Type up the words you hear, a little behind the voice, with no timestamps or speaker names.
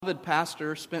beloved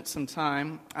pastor spent some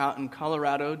time out in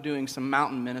Colorado doing some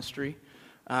mountain ministry.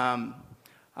 I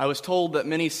was told that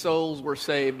many souls were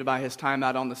saved by his time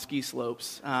out on the ski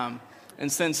slopes.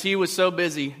 And since he was so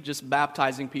busy just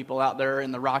baptizing people out there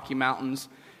in the Rocky Mountains,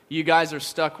 you guys are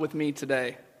stuck with me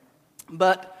today.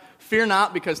 But fear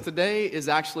not, because today is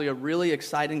actually a really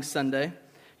exciting Sunday.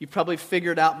 You've probably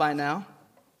figured out by now.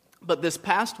 But this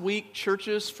past week,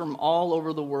 churches from all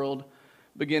over the world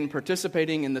begin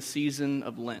participating in the season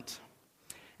of Lent.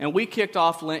 And we kicked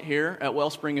off Lent here at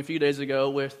Wellspring a few days ago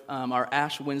with our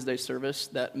Ash Wednesday service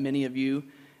that many of you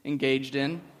engaged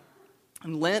in.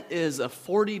 And Lent is a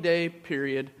 40-day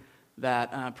period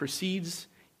that precedes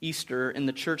Easter in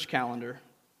the church calendar.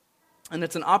 And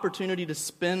it's an opportunity to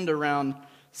spend around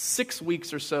 6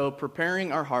 weeks or so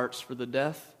preparing our hearts for the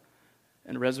death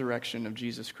and resurrection of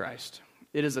Jesus Christ.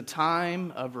 It is a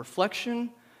time of reflection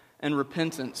and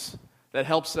repentance that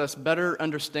helps us better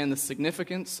understand the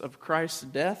significance of Christ's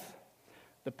death,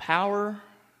 the power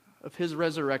of his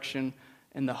resurrection,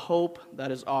 and the hope that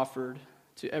is offered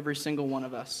to every single one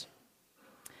of us.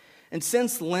 And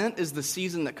since Lent is the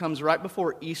season that comes right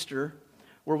before Easter,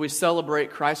 where we celebrate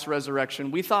Christ's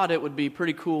resurrection, we thought it would be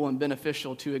pretty cool and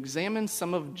beneficial to examine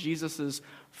some of Jesus'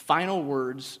 final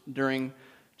words during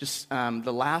just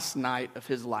the last night of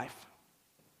his life.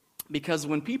 Because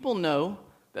when people know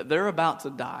that they're about to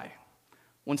die,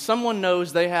 when someone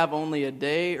knows they have only a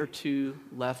day or two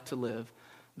left to live,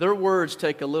 their words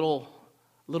take a little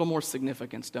more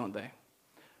significance, don't they?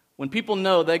 When people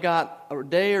know they got a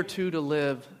day or two to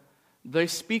live, they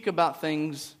speak about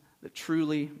things that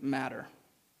truly matter.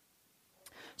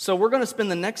 So we're going to spend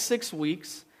the next 6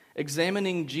 weeks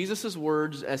examining Jesus'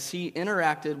 words as he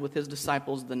interacted with his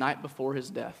disciples the night before his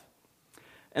death.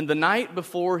 And the night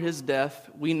before his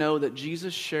death, we know that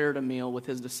Jesus shared a meal with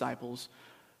his disciples.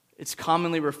 It's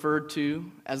commonly referred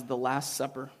to as the Last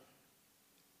Supper.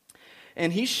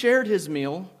 And he shared his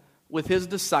meal with his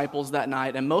disciples that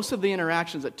night, and most of the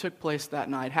interactions that took place that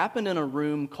night happened in a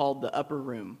room called the Upper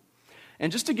Room.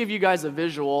 And just to give you guys a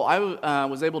visual, I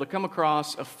was able to come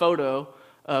across a photo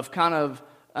of kind of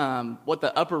what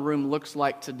the Upper Room looks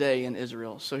like today in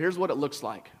Israel. So here's what it looks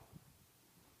like.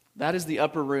 That is the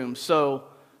Upper Room. So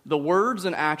the words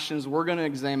and actions we're going to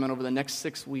examine over the next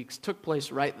 6 weeks took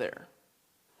place right there,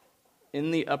 in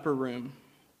the Upper Room.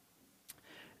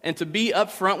 And to be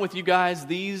upfront with you guys,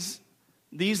 these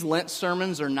Lent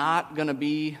sermons are not going to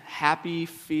be happy,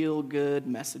 feel-good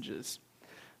messages.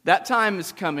 That time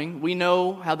is coming. We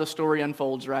know how the story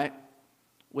unfolds, right?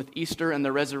 With Easter and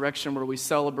the resurrection where we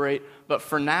celebrate. But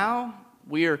for now,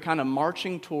 we are kind of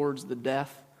marching towards the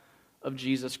death of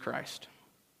Jesus Christ.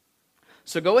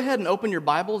 So go ahead and open your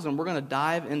Bibles, and we're going to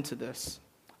dive into this.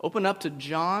 Open up to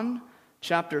John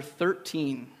chapter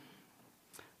 13.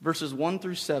 Verses 1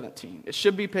 through 17. It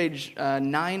should be page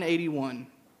 981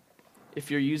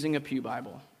 if you're using a Pew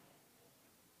Bible.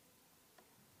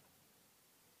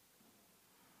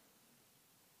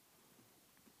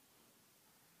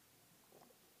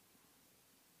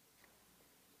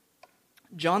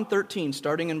 John 13,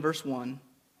 starting in verse 1,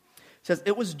 says,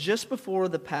 "It was just before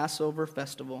the Passover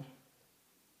festival.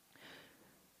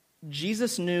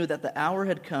 Jesus knew that the hour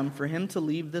had come for him to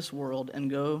leave this world and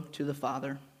go to the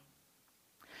Father.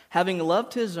 Having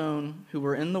loved his own who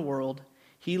were in the world,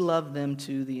 he loved them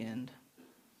to the end.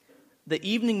 The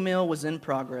evening meal was in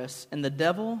progress, and the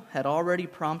devil had already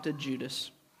prompted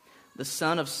Judas, the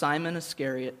son of Simon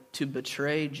Iscariot, to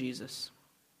betray Jesus.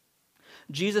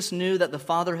 Jesus knew that the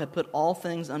Father had put all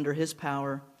things under his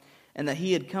power, and that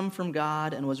he had come from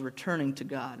God and was returning to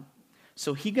God.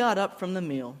 So he got up from the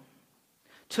meal,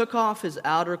 took off his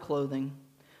outer clothing,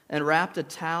 and wrapped a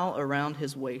towel around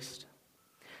his waist.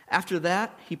 After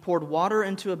that, he poured water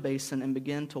into a basin and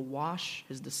began to wash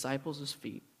his disciples'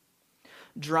 feet,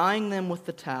 drying them with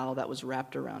the towel that was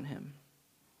wrapped around him.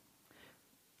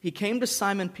 He came to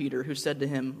Simon Peter, who said to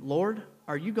him, 'Lord,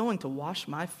 are you going to wash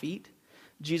my feet?'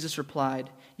 Jesus replied,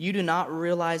 'You do not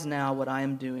realize now what I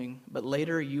am doing, but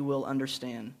later you will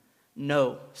understand.'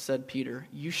 'No,' said Peter,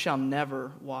 'you shall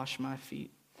never wash my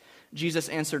feet.' Jesus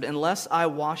answered, 'Unless I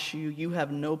wash you, you have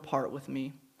no part with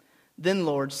me.' 'Then,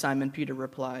 Lord,' Simon Peter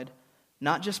replied,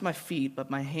 'not just my feet, but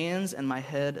my hands and my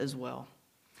head as well.'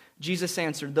 Jesus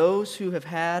answered, 'Those who have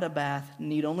had a bath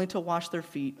need only to wash their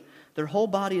feet. Their whole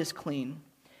body is clean.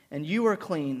 And you are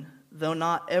clean, though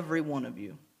not every one of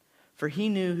you.' For he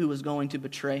knew who was going to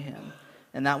betray him,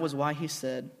 and that was why he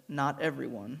said, 'Not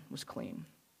everyone was clean.'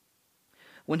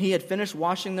 When he had finished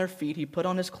washing their feet, he put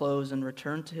on his clothes and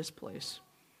returned to his place.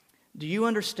 'Do you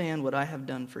understand what I have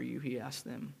done for you?' he asked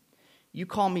them. 'You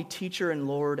call me teacher and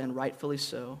Lord, and rightfully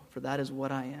so, for that is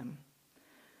what I am.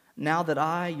 Now that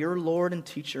I, your Lord and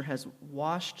teacher, has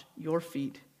washed your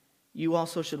feet, you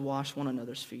also should wash one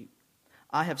another's feet.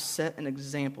 I have set an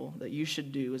example that you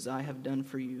should do as I have done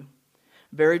for you.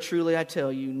 Very truly I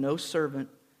tell you, no servant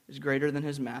is greater than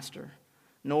his master,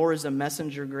 nor is a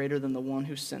messenger greater than the one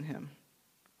who sent him.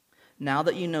 Now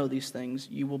that you know these things,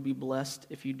 you will be blessed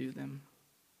if you do them.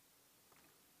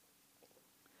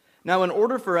 Now, in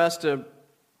order for us to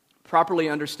properly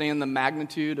understand the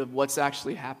magnitude of what's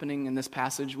actually happening in this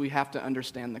passage, we have to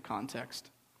understand the context.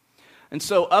 And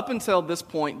so up until this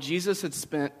point, Jesus had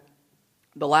spent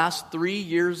the last 3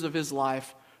 years of his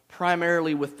life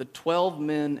primarily with the 12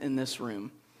 men in this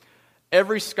room.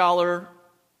 Every scholar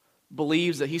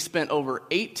believes that he spent over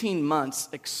 18 months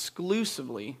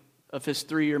exclusively of his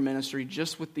 3-year ministry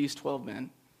just with these 12 men,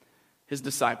 his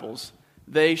disciples.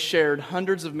 They shared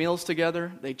hundreds of meals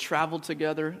together. They traveled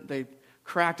together. They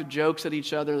cracked jokes at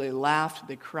each other. They laughed.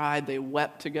 They cried. They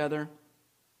wept together.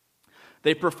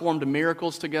 They performed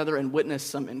miracles together and witnessed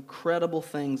some incredible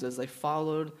things as they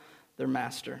followed their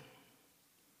master.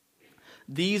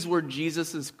 These were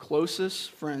Jesus'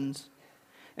 closest friends,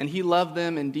 and he loved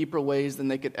them in deeper ways than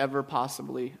they could ever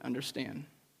possibly understand.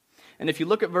 And if you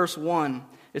look at verse 1,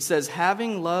 it says,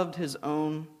 having loved his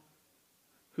own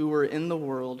who were in the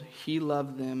world, he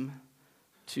loved them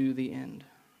to the end.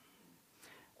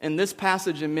 And this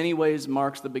passage in many ways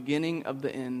marks the beginning of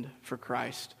the end for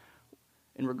Christ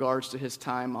in regards to his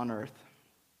time on earth.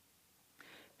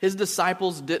 His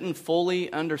disciples didn't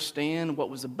fully understand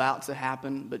what was about to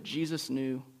happen, but Jesus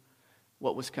knew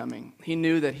what was coming. He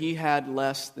knew that he had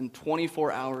less than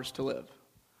 24 hours to live.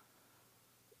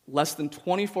 Less than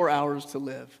 24 hours to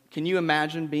live. Can you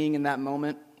imagine being in that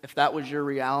moment? If that was your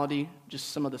reality,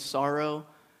 just some of the sorrow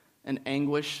and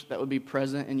anguish that would be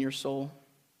present in your soul.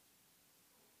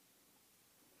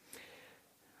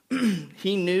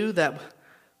 He knew that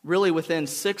really within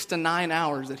 6 to 9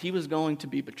 hours that he was going to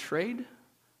be betrayed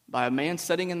by a man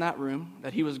sitting in that room,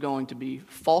 that he was going to be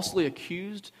falsely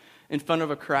accused in front of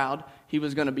a crowd. He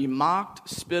was going to be mocked,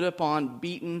 spit upon,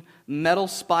 beaten. Metal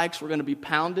spikes were going to be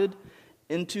pounded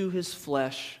into his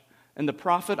flesh. And the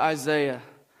prophet Isaiah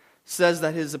says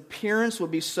that his appearance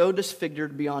would be so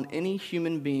disfigured beyond any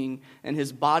human being and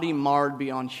his body marred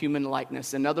beyond human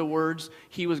likeness. In other words,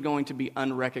 he was going to be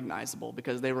unrecognizable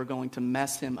because they were going to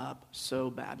mess him up so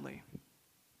badly.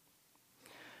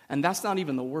 And that's not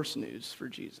even the worst news for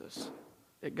Jesus.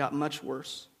 It got much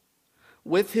worse.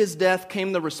 With his death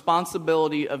came the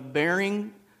responsibility of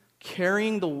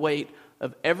carrying the weight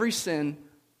of every sin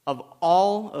of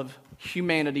all of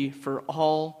humanity for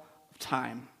all of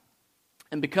time.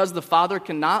 And because the Father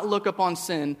cannot look upon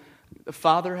sin, the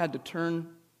Father had to turn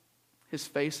his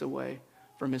face away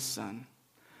from his Son.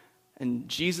 And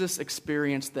Jesus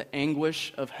experienced the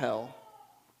anguish of hell,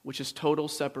 which is total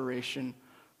separation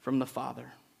from the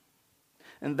Father.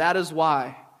 And that is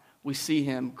why we see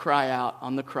him cry out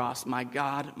on the cross, my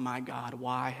God,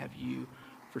 why have you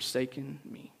forsaken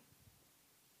me?"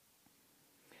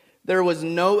 There was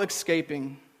no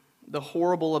escaping the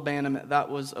horrible abandonment that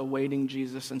was awaiting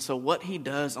Jesus. And so what he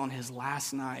does on his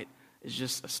last night is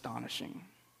just astonishing.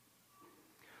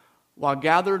 While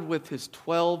gathered with his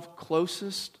 12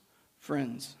 closest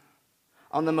friends,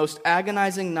 on the most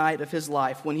agonizing night of his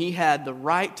life, when he had the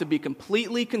right to be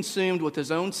completely consumed with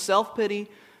his own self-pity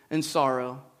and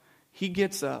sorrow, he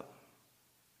gets up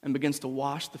and begins to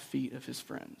wash the feet of his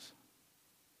friends.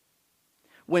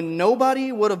 When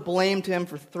nobody would have blamed him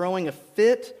for throwing a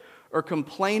fit or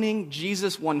complaining,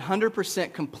 Jesus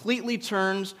 100% completely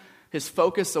turns his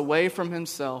focus away from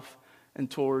himself and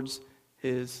towards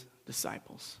his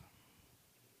disciples.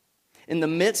 In the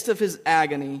midst of his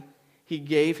agony, he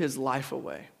gave his life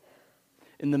away.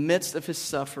 In the midst of his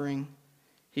suffering,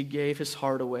 he gave his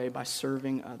heart away by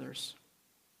serving others.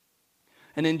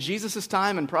 And in Jesus'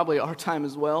 time, and probably our time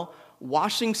as well,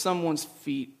 washing someone's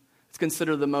feet is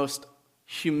considered the most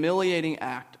humiliating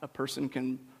act a person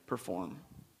can perform.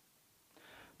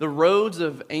 The roads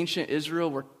of ancient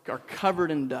Israel are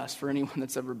covered in dust for anyone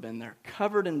that's ever been there.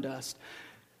 Covered in dust.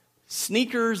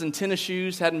 Sneakers and tennis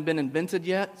shoes hadn't been invented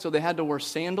yet, so they had to wear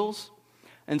sandals.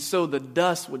 And so the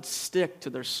dust would stick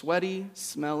to their sweaty,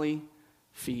 smelly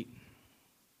feet.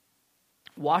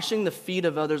 Washing the feet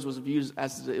of others was viewed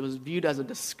as a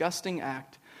disgusting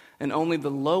act, and only the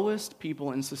lowest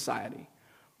people in society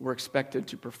were expected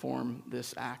to perform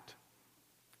this act.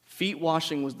 Feet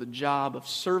washing was the job of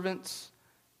servants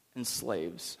and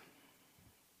slaves.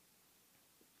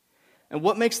 And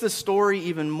what makes this story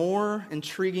even more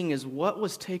intriguing is what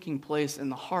was taking place in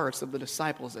the hearts of the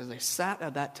disciples as they sat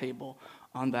at that table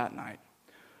on that night.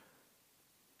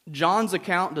 John's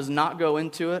account does not go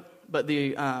into it, but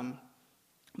the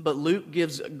But Luke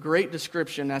gives a great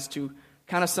description as to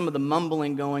kind of some of the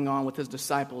mumbling going on with his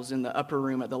disciples in the upper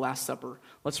room at the Last Supper.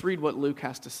 Let's read what Luke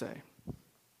has to say.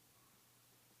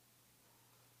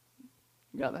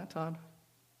 You got that, Todd?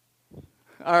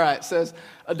 All right, it says,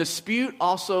 a dispute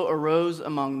also arose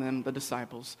among them, the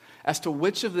disciples, as to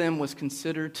which of them was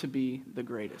considered to be the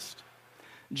greatest.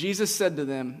 Jesus said to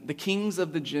them, the kings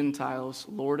of the Gentiles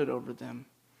lord it over them,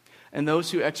 and those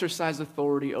who exercise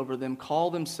authority over them call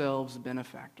themselves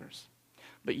benefactors.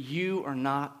 But you are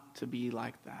not to be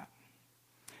like that.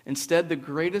 Instead, the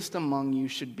greatest among you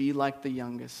should be like the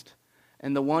youngest,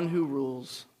 and the one who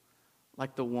rules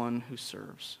like the one who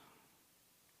serves.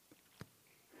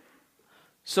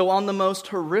 So on the most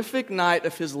horrific night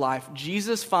of his life,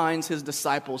 Jesus finds his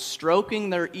disciples stroking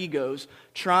their egos,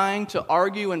 trying to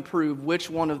argue and prove which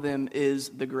one of them is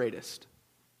the greatest.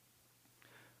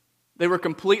 They were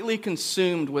completely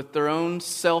consumed with their own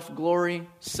self-glory,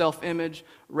 self-image,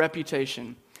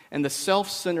 reputation. And the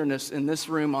self-centeredness in this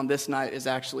room on this night is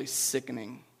actually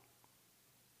sickening.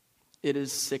 It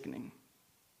is sickening.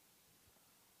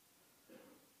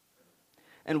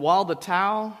 And while the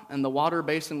towel and the water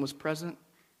basin was present,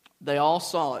 they all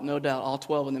saw it, no doubt. All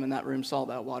 12 of them in that room saw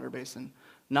that water basin.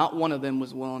 Not one of them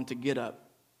was willing to get up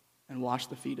and wash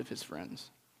the feet of his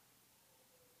friends.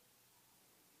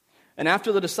 And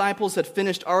after the disciples had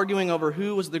finished arguing over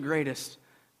who was the greatest,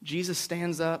 Jesus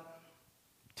stands up,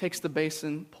 takes the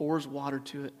basin, pours water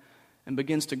to it, and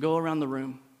begins to go around the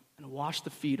room and wash the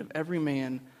feet of every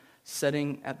man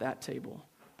sitting at that table,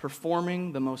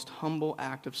 performing the most humble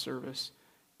act of service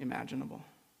imaginable.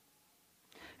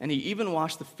 And he even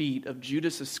washed the feet of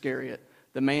Judas Iscariot,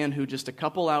 the man who just a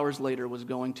couple hours later was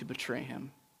going to betray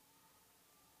him.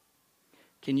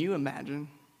 Can you imagine?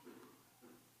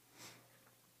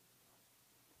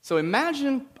 So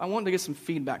imagine, I want to get some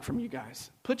feedback from you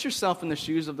guys. Put yourself in the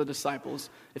shoes of the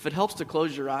disciples. If it helps to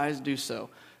close your eyes, do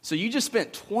so. So you just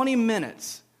spent 20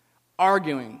 minutes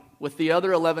arguing with the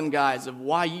other 11 guys of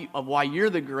why you're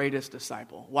the greatest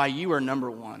disciple, why you are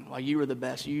number one, why you are the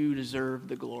best, you deserve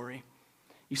the glory.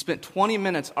 You spent 20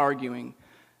 minutes arguing,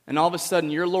 and all of a sudden,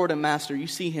 your Lord and Master, you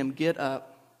see him get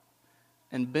up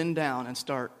and bend down and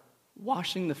start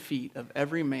washing the feet of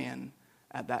every man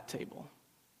at that table.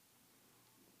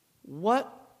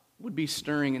 What would be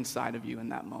stirring inside of you in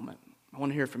that moment? I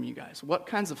want to hear from you guys. What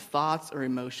kinds of thoughts or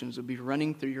emotions would be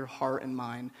running through your heart and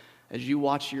mind as you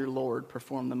watch your Lord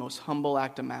perform the most humble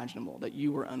act imaginable that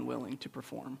you were unwilling to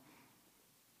perform?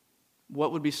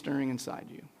 What would be stirring inside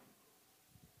you?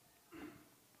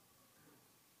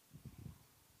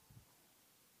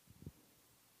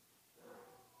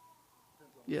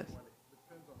 Yes.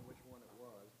 Depends on which one it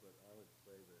was, but I would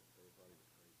say that they thought he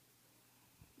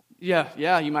was crazy.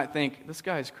 Yeah, you might think, this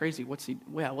guy is crazy. What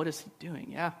is he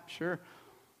doing? Yeah, sure.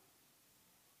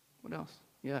 What else?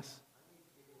 Yes.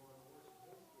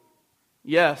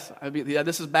 Yes,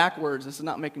 this is backwards. This is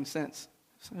not making sense.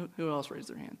 So who else raised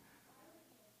their hand?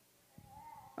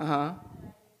 Uh-huh.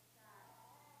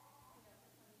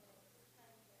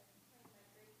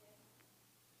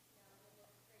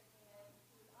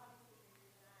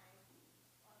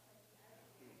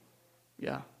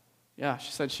 Yeah,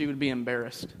 she said she would be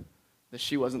embarrassed that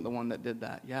she wasn't the one that did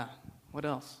that. Yeah, what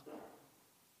else?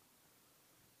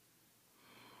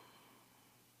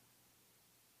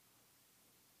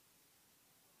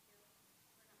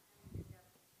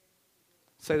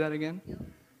 Say that again?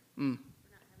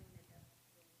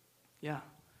 Yeah,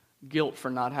 guilt for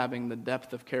not having the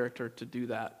depth of character to do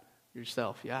that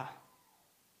yourself, yeah.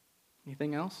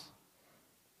 Anything else?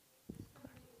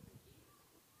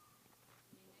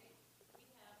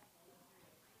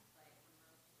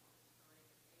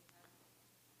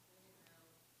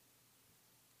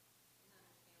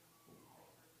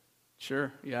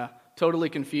 Sure, yeah. Totally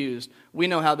confused. We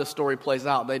know how the story plays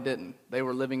out. They didn't. They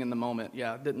were living in the moment.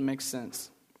 Yeah, it didn't make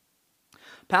sense.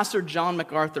 Pastor John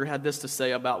MacArthur had this to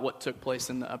say about what took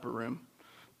place in the upper room.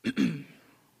 He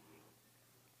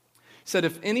said,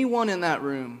 if anyone in that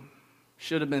room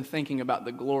should have been thinking about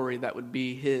the glory that would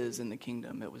be his in the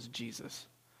kingdom, it was Jesus.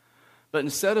 But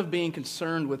instead of being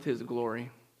concerned with his glory,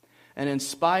 and in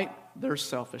spite their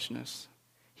selfishness,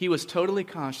 he was totally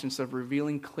conscious of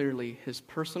revealing clearly his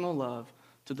personal love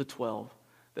to the 12,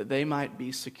 that they might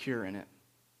be secure in it.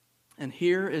 And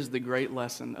here is the great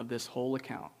lesson of this whole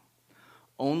account.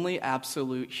 Only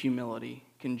absolute humility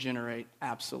can generate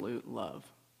absolute love.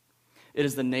 It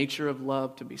is the nature of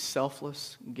love to be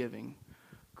selfless, giving.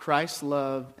 Christ's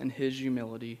love and his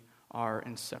humility are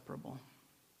inseparable.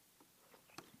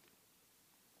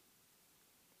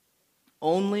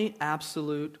 Only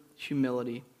absolute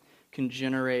humility can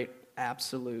generate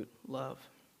absolute love.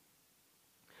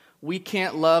 We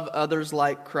can't love others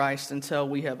like Christ until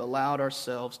we have allowed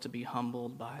ourselves to be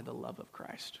humbled by the love of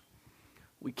Christ.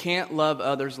 We can't love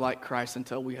others like Christ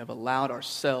until we have allowed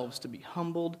ourselves to be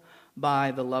humbled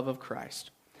by the love of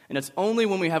Christ. And it's only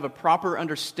when we have a proper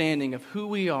understanding of who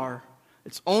we are,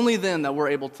 it's only then that we're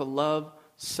able to love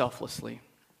selflessly.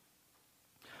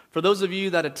 For those of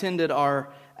you that attended our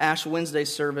Ash Wednesday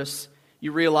service,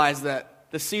 you realize that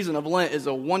the season of Lent is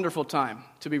a wonderful time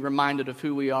to be reminded of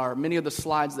who we are. Many of the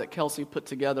slides that Kelsey put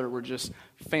together were just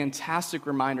fantastic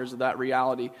reminders of that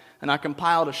reality. And I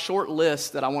compiled a short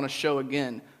list that I want to show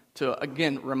again to,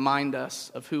 remind us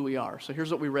of who we are. So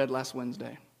here's what we read last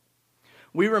Wednesday.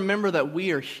 We remember that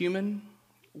we are human.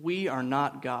 We are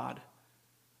not God.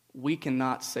 We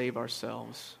cannot save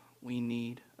ourselves. We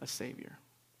need a Savior.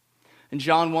 In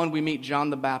John 1, we meet John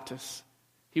the Baptist.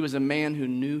 He was a man who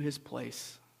knew his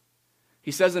place.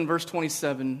 He says in verse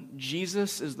 27,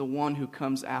 Jesus is the one who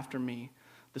comes after me,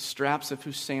 the straps of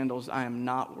whose sandals I am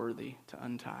not worthy to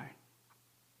untie.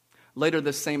 Later,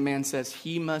 this same man says,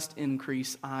 he must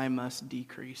increase, I must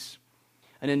decrease.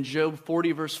 And in Job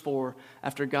 40, verse 4,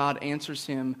 after God answers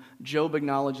him, Job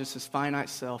acknowledges his finite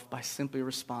self by simply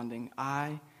responding,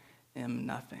 I am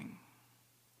nothing.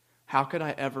 How could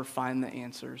I ever find the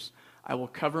answers? I will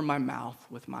cover my mouth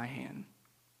with my hand.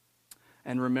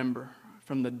 And remember,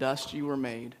 from the dust you were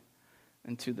made,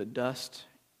 and to the dust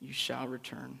you shall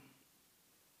return.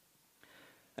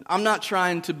 And I'm not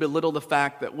trying to belittle the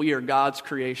fact that we are God's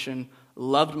creation,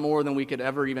 loved more than we could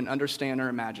ever even understand or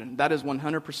imagine. That is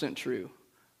 100% true.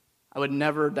 I would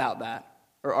never doubt that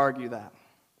or argue that.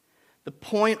 The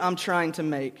point I'm trying to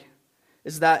make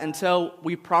is that until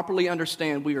we properly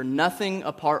understand we are nothing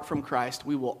apart from Christ,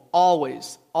 we will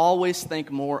always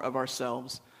think more of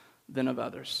ourselves than of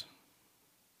others.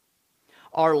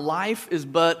 Our life is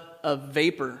but a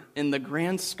vapor in the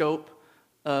grand scope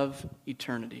of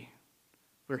eternity.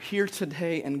 We're here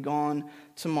today and gone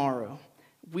tomorrow.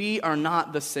 We are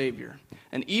not the Savior.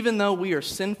 And even though we are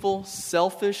sinful,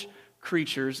 selfish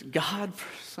creatures, God,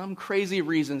 for some crazy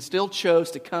reason, still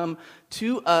chose to come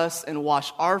to us and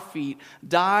wash our feet,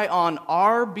 die on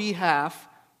our behalf,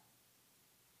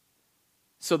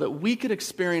 so that we could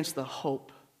experience the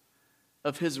hope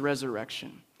of his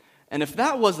resurrection. And if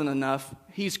that wasn't enough,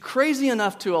 he's crazy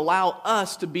enough to allow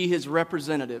us to be his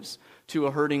representatives to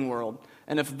a hurting world.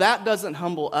 And if that doesn't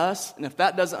humble us, and if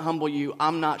that doesn't humble you,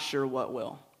 I'm not sure what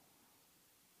will.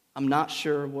 I'm not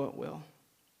sure what will.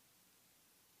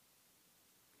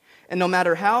 And no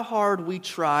matter how hard we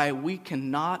try, we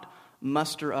cannot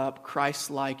muster up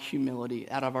Christ-like humility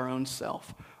out of our own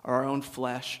self, or our own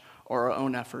flesh, or our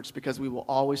own efforts, because we will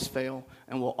always fail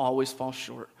and will always fall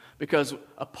short. Because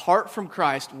apart from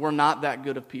Christ, we're not that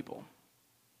good of people.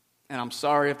 And I'm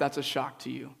sorry if that's a shock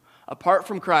to you. Apart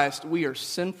from Christ, we are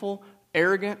sinful,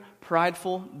 arrogant,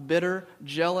 prideful, bitter,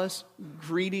 jealous,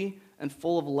 greedy, and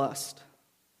full of lust.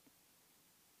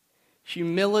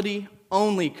 Humility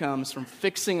only comes from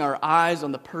fixing our eyes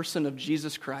on the person of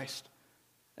Jesus Christ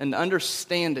and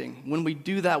understanding. When we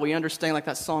do that, we understand, like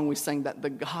that song we sang, that the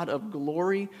God of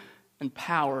glory and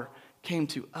power came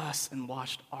to us and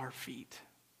washed our feet.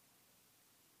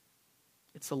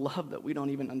 It's a love that we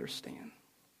don't even understand.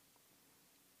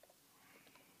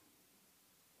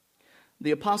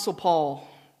 The Apostle Paul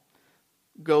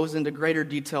goes into greater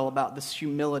detail about this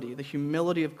humility, the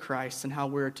humility of Christ, and how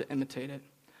we're to imitate it.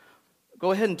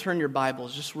 Go ahead and turn your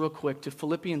Bibles just real quick to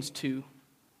Philippians 2.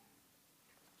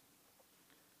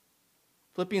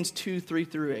 Philippians 2, 3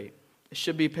 through 8. It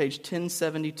should be page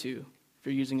 1072 if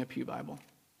you're using a Pew Bible.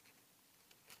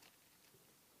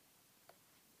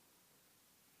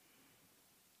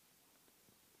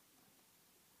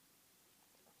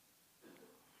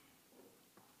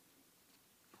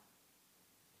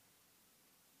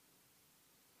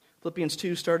 Philippians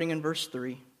 2, starting in verse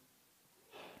 3.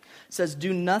 It says,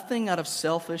 "Do nothing out of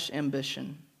selfish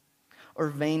ambition or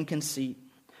vain conceit.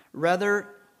 Rather,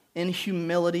 in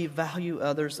humility, value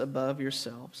others above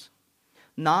yourselves,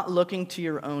 not looking to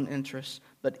your own interests,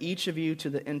 but each of you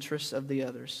to the interests of the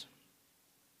others.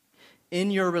 In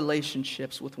your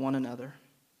relationships with one another,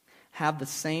 have the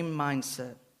same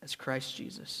mindset as Christ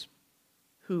Jesus,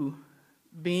 who,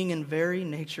 being in very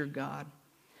nature God,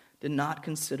 did not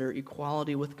consider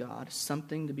equality with God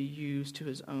something to be used to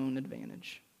his own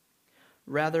advantage.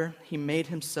 Rather, he made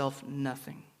himself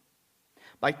nothing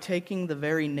by taking the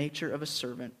very nature of a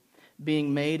servant,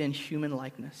 being made in human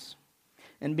likeness.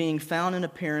 And being found in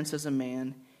appearance as a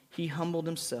man, he humbled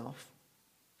himself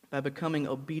by becoming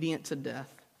obedient to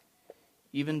death,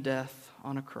 even death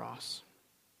on a cross."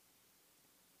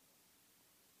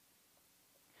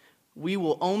 We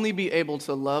will only be able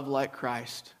to love like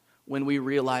Christ when we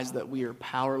realize that we are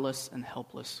powerless and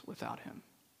helpless without him.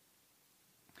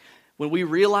 When we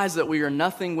realize that we are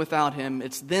nothing without him,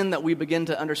 it's then that we begin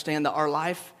to understand that our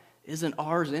life isn't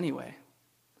ours anyway.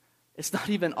 It's not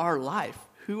even our life.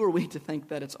 Who are we to think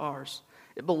that it's ours?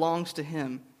 It belongs to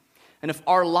him. And if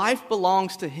our life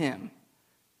belongs to him,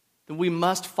 then we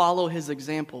must follow his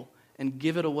example and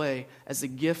give it away as a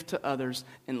gift to others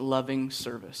in loving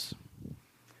service.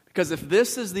 Because if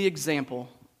this is the example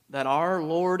that our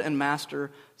Lord and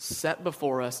Master set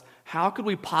before us, how could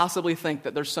we possibly think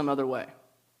that there's some other way?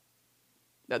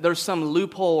 That there's some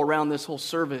loophole around this whole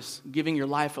service, giving your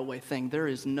life away thing. There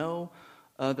is no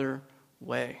other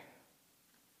way.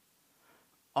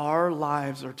 Our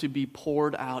lives are to be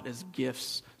poured out as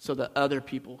gifts so that other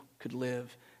people could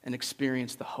live and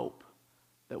experience the hope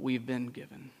that we've been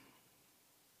given.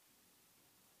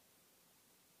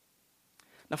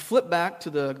 Now flip back to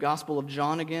the Gospel of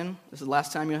John again. This is the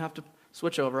last time you'll have to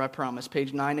switch over, I promise.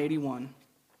 Page 981.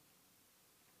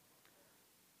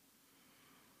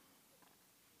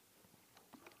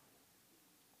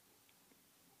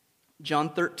 John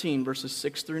 13, verses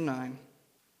 6 through 9.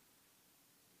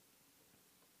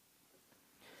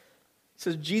 It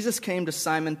says, Jesus came to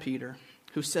Simon Peter,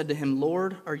 who said to him,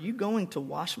 Lord, are you going to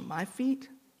wash my feet?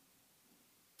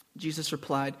 Jesus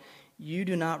replied, you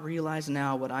do not realize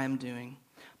now what I am doing,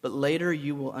 but later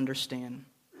you will understand.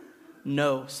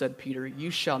 No, said Peter,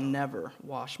 you shall never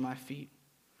wash my feet.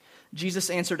 Jesus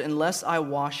answered, unless I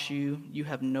wash you, you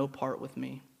have no part with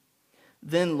me.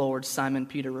 Then, Lord, Simon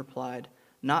Peter replied,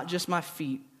 not just my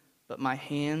feet, but my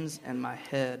hands and my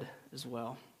head as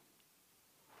well.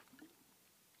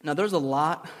 Now, there's a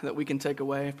lot that we can take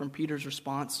away from Peter's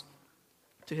response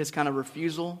to his kind of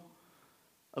refusal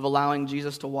of allowing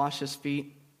Jesus to wash his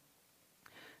feet.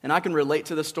 And I can relate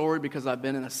to the story because I've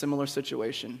been in a similar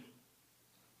situation.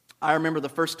 I remember the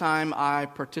first time I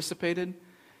participated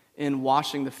in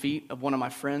washing the feet of one of my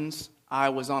friends. I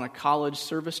was on a college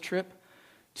service trip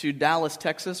to Dallas,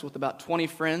 Texas with about 20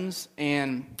 friends,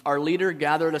 and our leader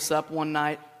gathered us up one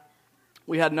night.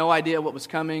 We had no idea what was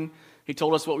coming. He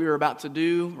told us what we were about to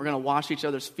do. We're going to wash each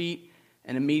other's feet,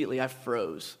 and immediately I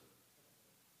froze.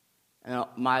 And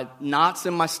my knots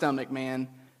in my stomach, man.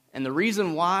 And the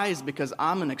reason why is because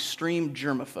I'm an extreme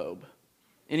germaphobe.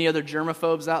 Any other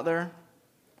germaphobes out there?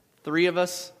 3 of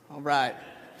us? All right.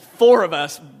 4 of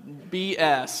us.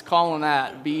 BS. Calling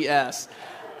that BS.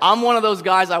 I'm one of those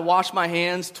guys, I wash my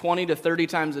hands 20 to 30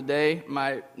 times a day.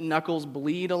 My knuckles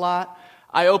bleed a lot.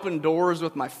 I open doors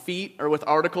with my feet or with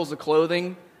articles of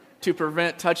clothing to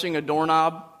prevent touching a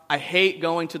doorknob. I hate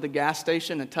going to the gas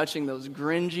station and touching those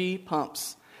gringy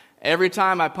pumps. Every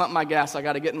time I pump my gas, I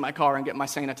got to get in my car and get my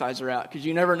sanitizer out because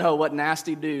you never know what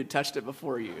nasty dude touched it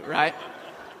before you, right?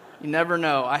 You never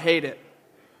know. I hate it.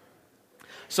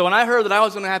 So when I heard that I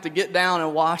was going to have to get down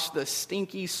and wash the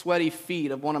stinky, sweaty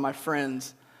feet of one of my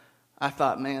friends, I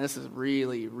thought, man, this is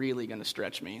really, really going to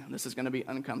stretch me. This is going to be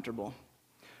uncomfortable.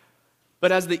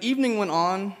 But as the evening went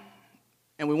on,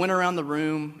 and we went around the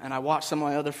room, and I watched some of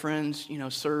my other friends,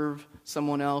 serve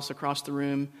someone else across the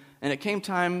room, and it came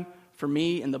time for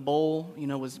me, and the bowl,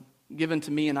 was given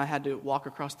to me, and I had to walk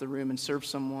across the room and serve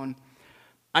someone.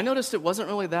 I noticed it wasn't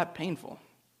really that painful.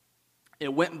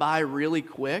 It went by really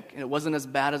quick, and it wasn't as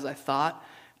bad as I thought.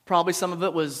 Probably some of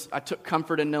it was I took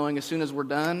comfort in knowing as soon as we're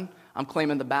done, I'm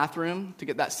claiming the bathroom to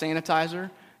get that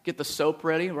sanitizer, get the soap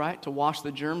ready, right, to wash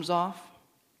the germs off.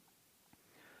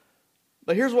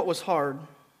 But here's what was hard.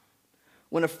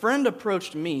 When a friend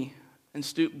approached me and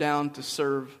stooped down to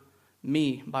serve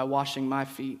me by washing my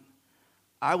feet,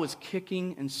 I was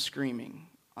kicking and screaming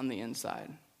on the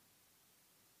inside.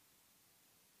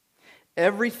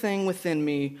 Everything within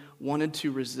me wanted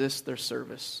to resist their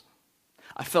service.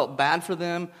 I felt bad for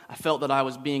them. I felt that I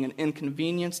was being an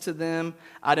inconvenience to them.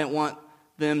 I didn't want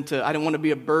to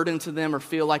be a burden to them or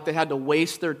feel like they had to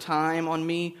waste their time on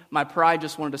me. My pride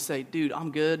just wanted to say, dude,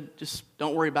 I'm good. Just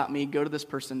don't worry about me. Go to this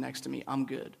person next to me. I'm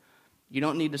good. You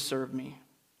don't need to serve me.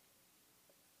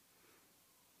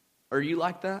 Are you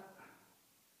like that?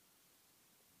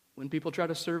 When people try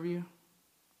to serve you?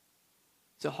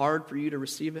 Is it hard for you to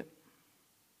receive it?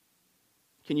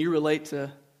 Can you relate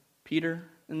to Peter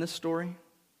in this story?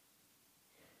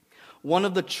 One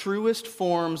of the truest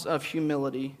forms of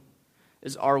humility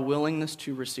is our willingness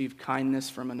to receive kindness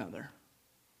from another.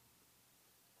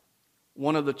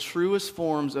 One of the truest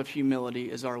forms of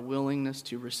humility is our willingness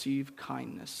to receive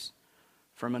kindness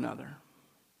from another.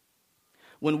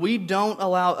 When we don't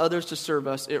allow others to serve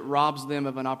us, it robs them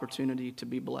of an opportunity to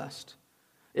be blessed.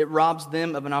 It robs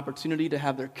them of an opportunity to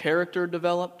have their character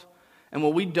developed And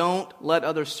when we don't let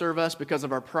others serve us because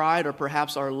of our pride or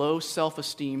perhaps our low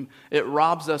self-esteem, it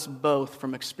robs us both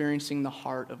from experiencing the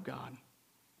heart of God.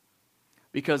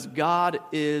 Because God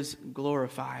is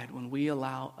glorified when we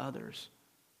allow others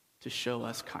to show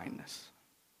us kindness.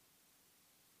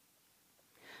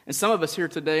 And some of us here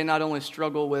today not only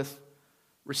struggle with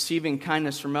receiving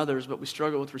kindness from others, but we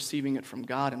struggle with receiving it from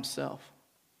God himself.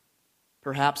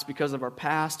 Perhaps because of our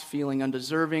past, feeling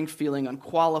undeserving, feeling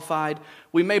unqualified.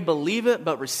 We may believe it,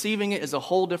 but receiving it is a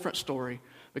whole different story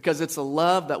because it's a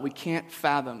love that we can't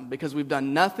fathom because we've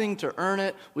done nothing to earn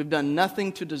it, we've done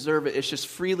nothing to deserve it. It's just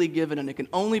freely given and it can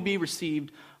only be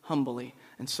received humbly.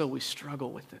 And so we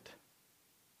struggle with it.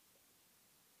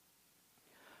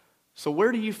 So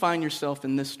where do you find yourself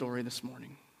in this story this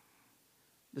morning?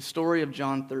 The story of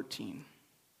John 13.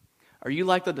 Are you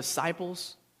like the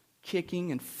disciples,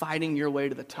 kicking and fighting your way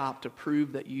to the top to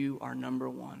prove that you are number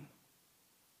one?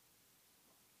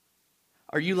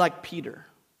 Are you like Peter,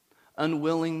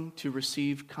 unwilling to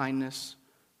receive kindness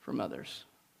from others?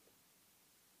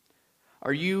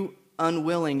 Are you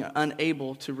unwilling,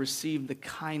 unable to receive the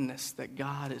kindness that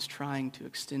God is trying to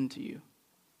extend to you?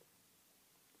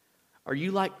 Are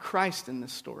you like Christ in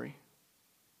this story?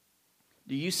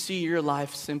 Do you see your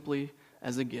life simply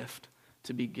as a gift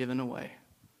to be given away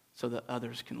so that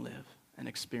others can live and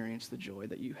experience the joy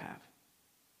that you have?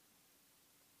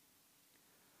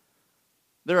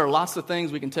 There are lots of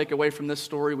things we can take away from this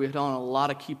story. We hit on a lot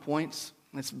of key points.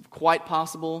 It's quite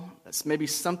possible that maybe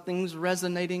something's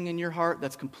resonating in your heart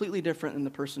that's completely different than the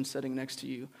person sitting next to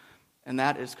you, and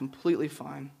that is completely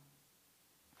fine.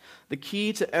 The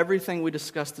key to everything we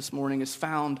discussed this morning is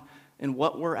found in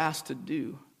what we're asked to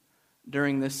do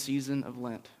during this season of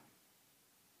Lent.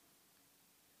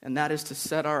 And that is to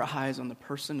set our eyes on the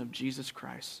person of Jesus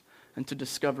Christ and to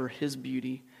discover his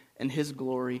beauty and his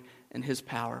glory and his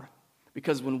power.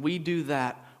 Because when we do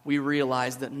that, we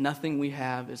realize that nothing we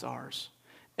have is ours.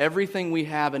 Everything we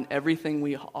have and everything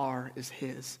we are is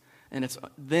his. And it's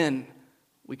then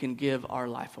we can give our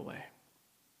life away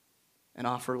and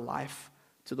offer life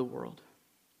to the world.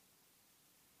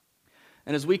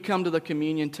 And as we come to the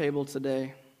communion table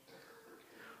today,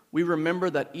 we remember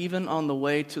that even on the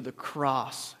way to the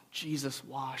cross, Jesus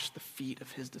washed the feet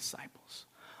of his disciples.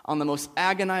 On the most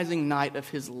agonizing night of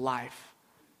his life,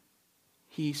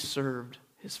 he served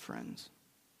his friends.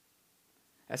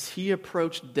 As he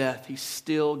approached death, he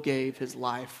still gave his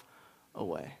life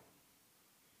away.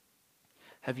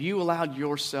 Have you allowed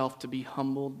yourself to be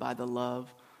humbled by the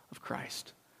love of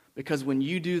Christ? Because when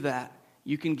you do that,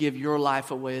 you can give your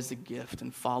life away as a gift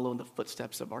and follow in the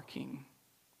footsteps of our King.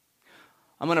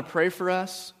 I'm going to pray for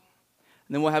us,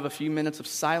 and then we'll have a few minutes of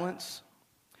silence.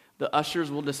 The ushers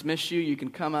will dismiss you. You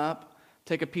can come up,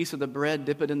 take a piece of the bread,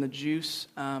 dip it in the juice.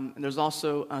 And there's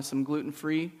also some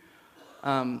gluten-free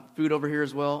food over here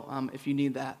as well if you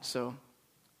need that. So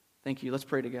thank you. Let's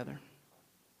pray together.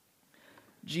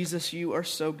 Jesus, you are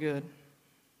so good.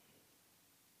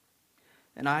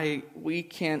 And we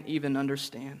can't even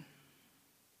understand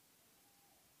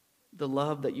the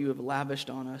love that you have lavished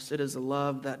on us. It is a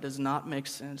love that does not make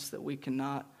sense, that we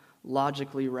cannot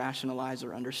logically rationalize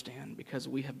or understand because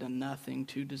we have done nothing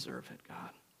to deserve it, God.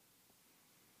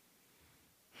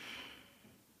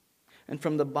 And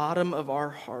from the bottom of our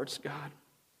hearts, God,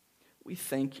 we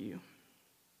thank you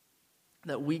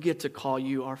that we get to call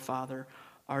you our Father,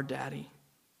 our Daddy.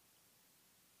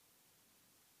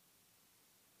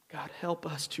 God, help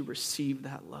us to receive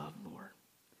that love, Lord.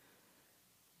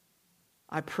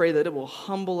 I pray that it will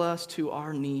humble us to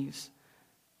our knees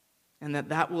and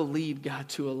that will lead, God,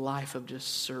 to a life of just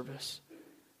service,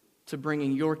 to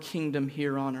bringing your kingdom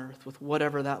here on earth with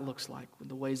whatever that looks like, with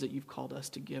the ways that you've called us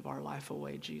to give our life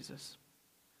away, Jesus.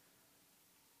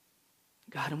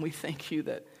 God, and we thank you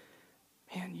that,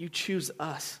 man, you choose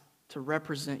us to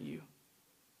represent you.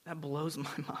 That blows my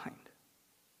mind.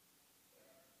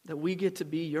 That we get to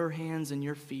be your hands and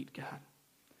your feet, God,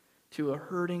 to a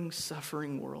hurting,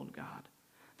 suffering world, God.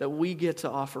 That we get to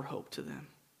offer hope to them.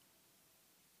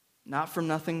 Not from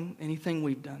anything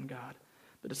we've done, God,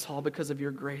 but it's all because of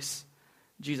your grace.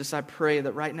 Jesus, I pray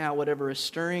that right now, whatever is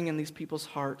stirring in these people's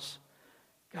hearts,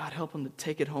 God, help them to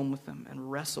take it home with them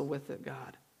and wrestle with it,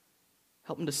 God.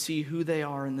 Help them to see who they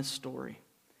are in this story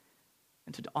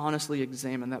and to honestly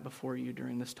examine that before you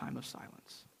during this time of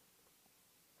silence.